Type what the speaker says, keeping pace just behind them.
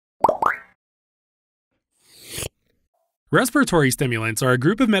Respiratory stimulants are a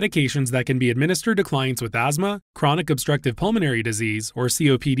group of medications that can be administered to clients with asthma, chronic obstructive pulmonary disease, or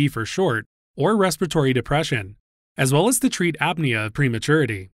COPD for short, or respiratory depression, as well as to treat apnea of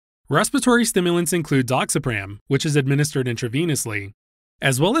prematurity. Respiratory stimulants include doxapram, which is administered intravenously,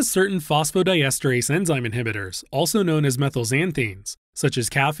 as well as certain phosphodiesterase enzyme inhibitors, also known as methylxanthines, such as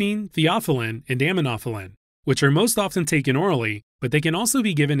caffeine, theophylline, and aminophylline, which are most often taken orally, but they can also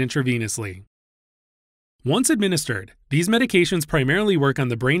be given intravenously. Once administered, these medications primarily work on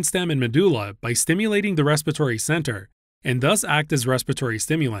the brainstem and medulla by stimulating the respiratory center, and thus act as respiratory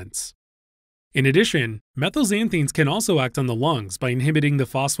stimulants. In addition, methylxanthines can also act on the lungs by inhibiting the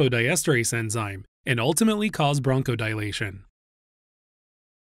phosphodiesterase enzyme and ultimately cause bronchodilation.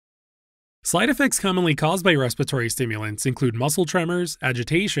 Side effects commonly caused by respiratory stimulants include muscle tremors,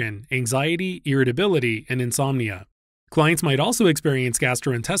 agitation, anxiety, irritability, and insomnia. Clients might also experience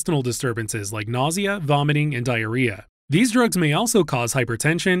gastrointestinal disturbances like nausea, vomiting, and diarrhea. These drugs may also cause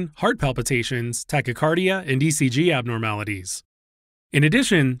hypertension, heart palpitations, tachycardia, and ECG abnormalities. In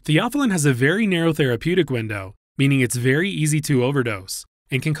addition, theophylline has a very narrow therapeutic window, meaning it's very easy to overdose,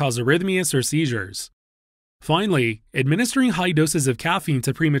 and can cause arrhythmias or seizures. Finally, administering high doses of caffeine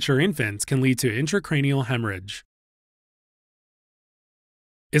to premature infants can lead to intracranial hemorrhage.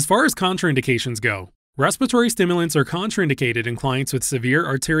 As far as contraindications go, respiratory stimulants are contraindicated in clients with severe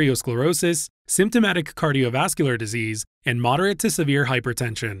arteriosclerosis, symptomatic cardiovascular disease, and moderate to severe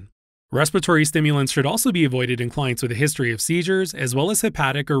hypertension. Respiratory stimulants should also be avoided in clients with a history of seizures as well as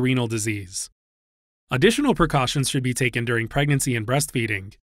hepatic or renal disease. Additional precautions should be taken during pregnancy and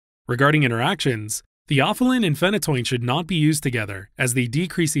breastfeeding. Regarding interactions, theophylline and phenytoin should not be used together as they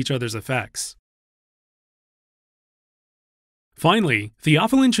decrease each other's effects. Finally,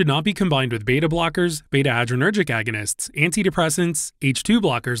 theophylline should not be combined with beta blockers, beta-adrenergic agonists, antidepressants, H2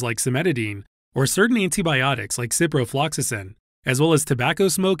 blockers like cimetidine, or certain antibiotics like ciprofloxacin, as well as tobacco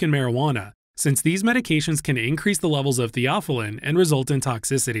smoke and marijuana, since these medications can increase the levels of theophylline and result in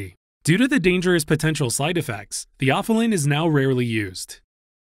toxicity. Due to the dangerous potential side effects, theophylline is now rarely used.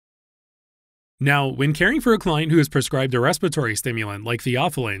 Now, when caring for a client who is prescribed a respiratory stimulant like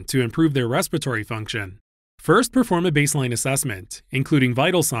theophylline to improve their respiratory function, first perform a baseline assessment, including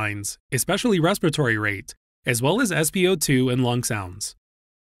vital signs, especially respiratory rate, as well as SpO2 and lung sounds.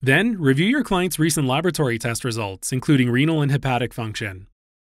 Then, review your client's recent laboratory test results, including renal and hepatic function.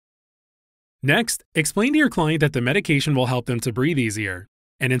 Next, explain to your client that the medication will help them to breathe easier,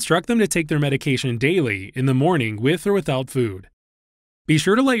 and instruct them to take their medication daily in the morning with or without food. Be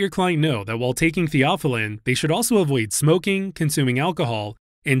sure to let your client know that while taking theophylline, they should also avoid smoking, consuming alcohol,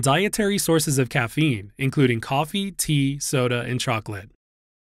 and dietary sources of caffeine, including coffee, tea, soda, and chocolate.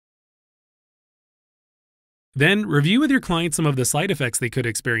 Then, review with your client some of the side effects they could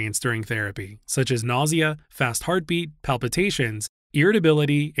experience during therapy, such as nausea, fast heartbeat, palpitations,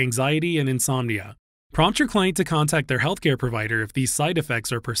 irritability, anxiety, and insomnia. Prompt your client to contact their healthcare provider if these side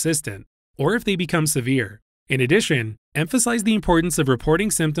effects are persistent, or if they become severe. In addition, emphasize the importance of reporting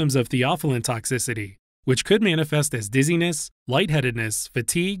symptoms of theophylline toxicity, which could manifest as dizziness, lightheadedness,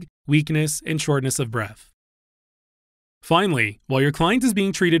 fatigue, weakness, and shortness of breath. Finally, while your client is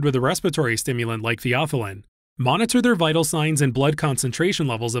being treated with a respiratory stimulant like theophylline, monitor their vital signs and blood concentration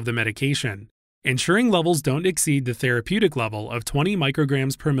levels of the medication, ensuring levels don't exceed the therapeutic level of 20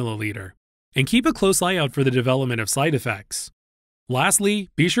 micrograms per milliliter. And keep a close eye out for the development of side effects. Lastly,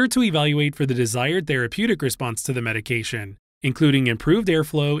 be sure to evaluate for the desired therapeutic response to the medication, including improved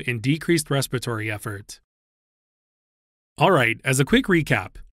airflow and decreased respiratory effort. Alright, as a quick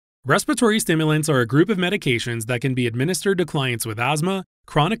recap, respiratory stimulants are a group of medications that can be administered to clients with asthma,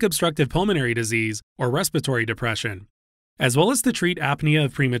 chronic obstructive pulmonary disease, or respiratory depression, as well as to treat apnea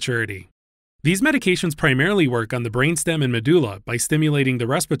of prematurity. These medications primarily work on the brainstem and medulla by stimulating the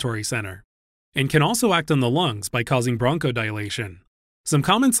respiratory center, and can also act on the lungs by causing bronchodilation. Some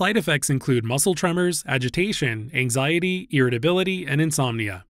common side effects include muscle tremors, agitation, anxiety, irritability, and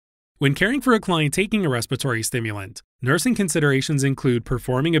insomnia. When caring for a client taking a respiratory stimulant, nursing considerations include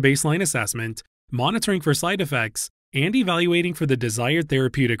performing a baseline assessment, monitoring for side effects, and evaluating for the desired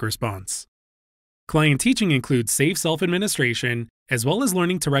therapeutic response. Client teaching includes safe self-administration, as well as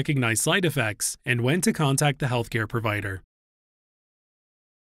learning to recognize side effects and when to contact the healthcare provider.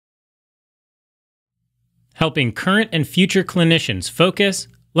 Helping current and future clinicians focus,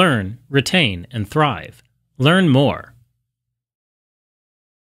 learn, retain, and thrive. Learn more